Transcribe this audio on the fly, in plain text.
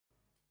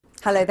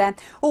Hello there.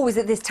 Always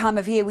at this time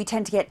of year we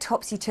tend to get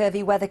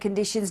topsy-turvy weather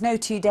conditions. No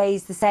 2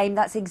 days the same.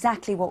 That's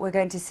exactly what we're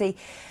going to see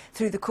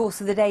through the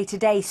course of the day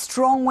today.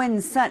 Strong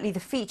winds, certainly the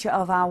feature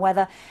of our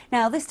weather.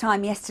 Now this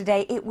time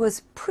yesterday it was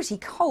pretty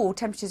cold,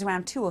 temperatures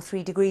around 2 or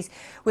 3 degrees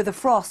with a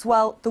frost.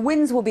 Well, the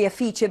winds will be a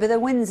feature, but the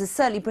winds are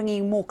certainly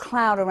bringing more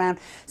cloud around,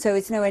 so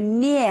it's nowhere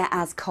near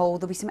as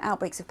cold. There'll be some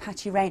outbreaks of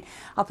patchy rain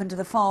up into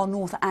the far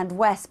north and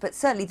west, but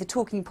certainly the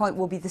talking point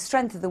will be the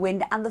strength of the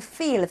wind and the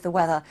feel of the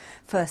weather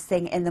first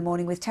thing in the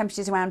morning, with temperatures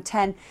around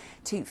 10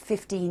 to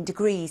 15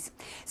 degrees.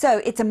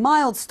 So it's a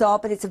mild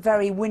start, but it's a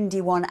very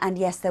windy one, and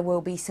yes, there will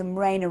be some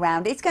rain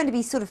around. It's going to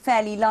be sort of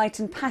fairly light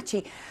and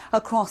patchy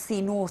across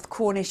the North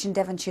Cornish and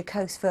Devonshire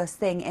coast first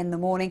thing in the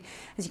morning.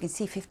 As you can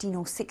see, 15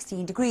 or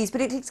 16 degrees,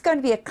 but it's going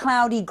to be a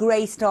cloudy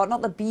grey start,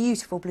 not the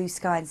beautiful blue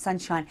sky and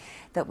sunshine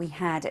that we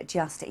had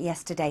just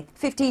yesterday.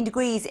 15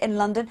 degrees in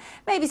London,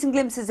 maybe some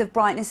glimpses of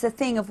brightness, a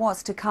thing of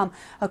what's to come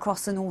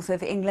across the north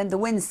of England. The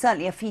wind's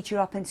certainly a feature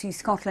up into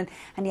Scotland,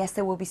 and yes,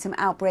 there will be some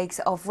outbreaks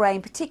of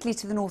rain, particularly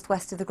to the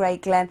northwest of the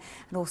Great Glen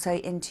and also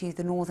into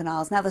the Northern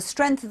Isles. Now, the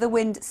strength of the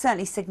wind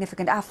certainly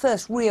significant. Our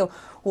first real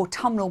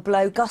autumnal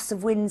blow, gusts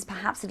of winds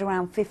perhaps at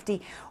around 50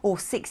 or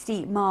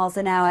 60 miles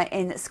an hour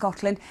in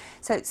Scotland.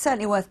 So it's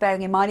certainly worth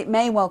bearing in mind. It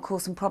may well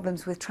cause some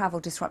problems with travel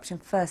disruption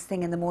first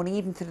thing in the morning.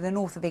 Even through the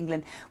north of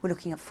England, we're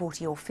looking at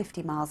 40 or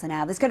 50 miles an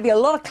hour. There's going to be a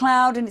lot of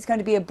cloud, and it's going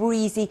to be a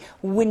breezy,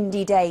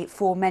 windy day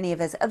for many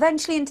of us.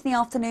 Eventually into the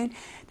afternoon,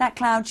 that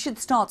cloud should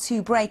start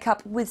to break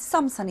up with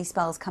some sunny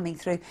spells coming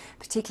through,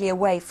 particularly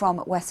away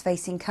from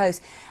west-facing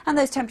coast, and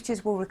those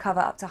temperatures will recover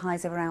up to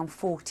highs of around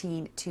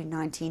 14 to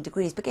 19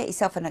 degrees. But get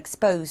yourself an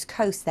exposed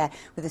coast there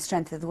with the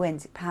strength of the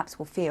winds. It perhaps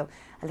will feel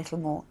a little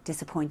more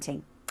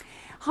disappointing.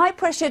 High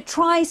pressure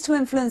tries to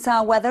influence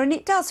our weather, and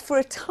it does for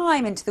a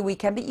time into the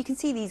weekend, but you can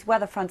see these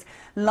weather fronts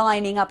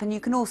lining up, and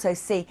you can also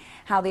see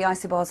how the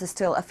isobars are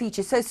still a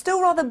feature. So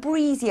still rather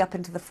breezy up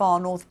into the far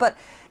north, but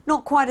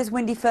not quite as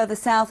windy further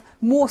south.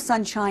 More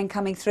sunshine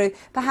coming through,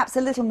 perhaps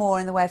a little more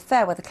in the way of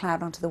fair weather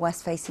cloud onto the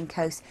west-facing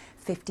coast.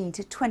 15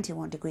 to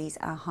 21 degrees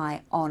our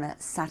high on a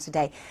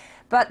Saturday.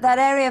 But that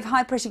area of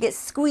high pressure gets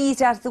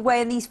squeezed out of the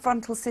way, and these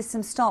frontal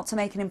systems start to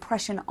make an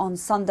impression on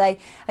Sunday.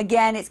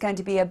 Again, it's going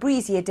to be a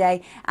breezier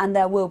day, and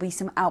there will be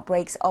some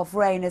outbreaks of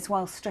rain as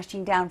well,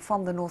 stretching down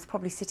from the north,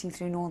 probably sitting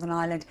through Northern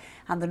Ireland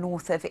and the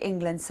north of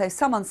England. So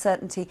some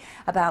uncertainty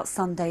about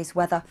Sunday's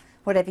weather.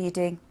 Whatever you're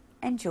doing,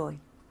 enjoy.